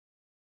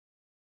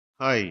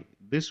Hi,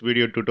 this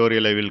video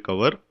tutorial I will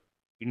cover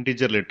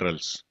integer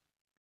literals.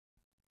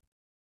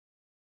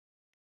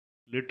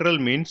 Literal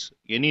means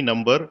any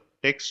number,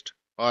 text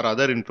or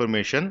other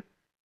information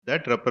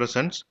that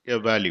represents a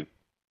value.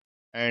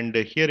 And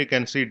here you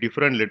can see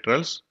different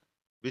literals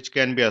which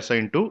can be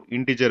assigned to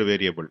integer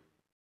variable.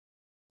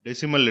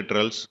 Decimal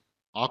literals,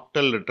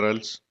 octal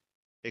literals,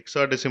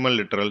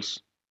 hexadecimal literals,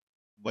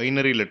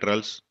 binary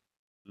literals,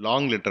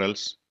 long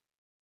literals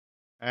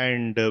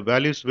and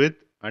values with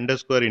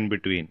underscore in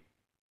between.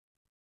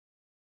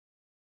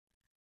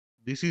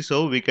 This is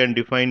how we can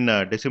define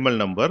decimal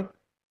number.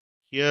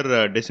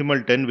 Here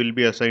decimal 10 will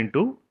be assigned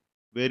to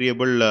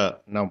variable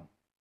num.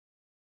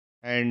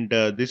 And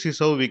this is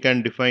how we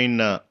can define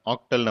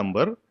octal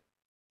number.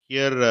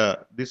 Here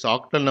this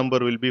octal number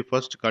will be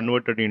first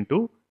converted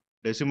into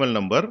decimal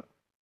number.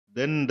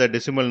 Then the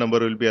decimal number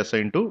will be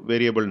assigned to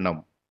variable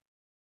num.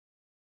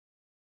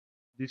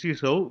 This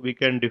is how we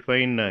can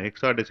define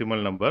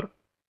hexadecimal number.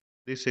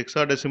 This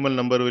hexadecimal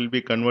number will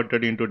be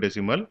converted into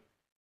decimal.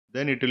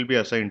 Then it will be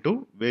assigned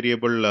to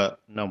variable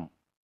num.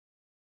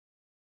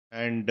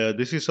 And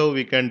this is how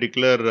we can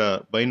declare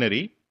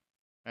binary.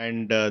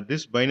 And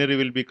this binary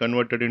will be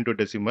converted into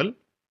decimal,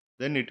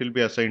 then it will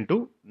be assigned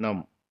to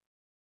num.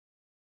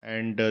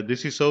 And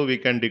this is how we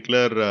can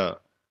declare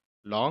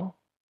long.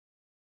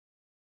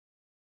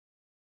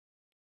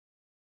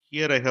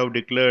 Here I have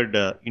declared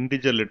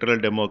integer literal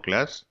demo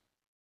class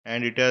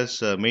and it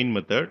has main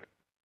method.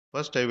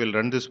 First I will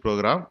run this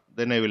program,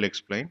 then I will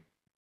explain.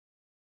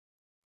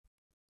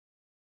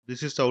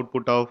 This is the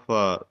output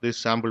of this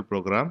sample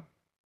program.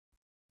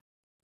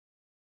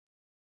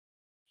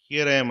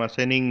 Here I am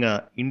assigning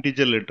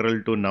integer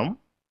literal to num,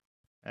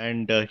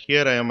 and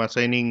here I am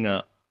assigning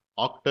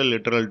octal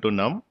literal to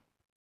num.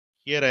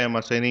 Here I am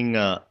assigning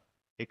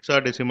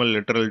hexadecimal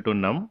literal to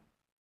num,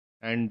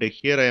 and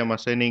here I am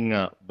assigning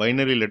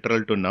binary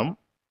literal to num.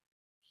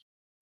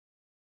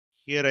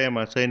 Here I am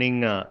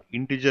assigning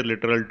integer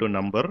literal to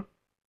number,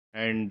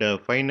 and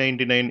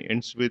 599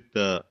 ends with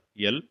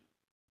L,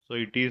 so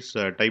it is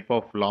type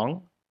of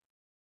long,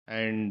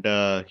 and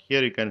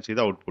here you can see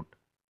the output.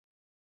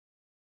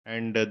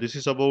 And this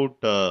is about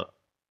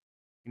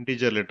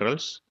integer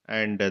literals,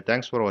 and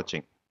thanks for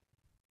watching.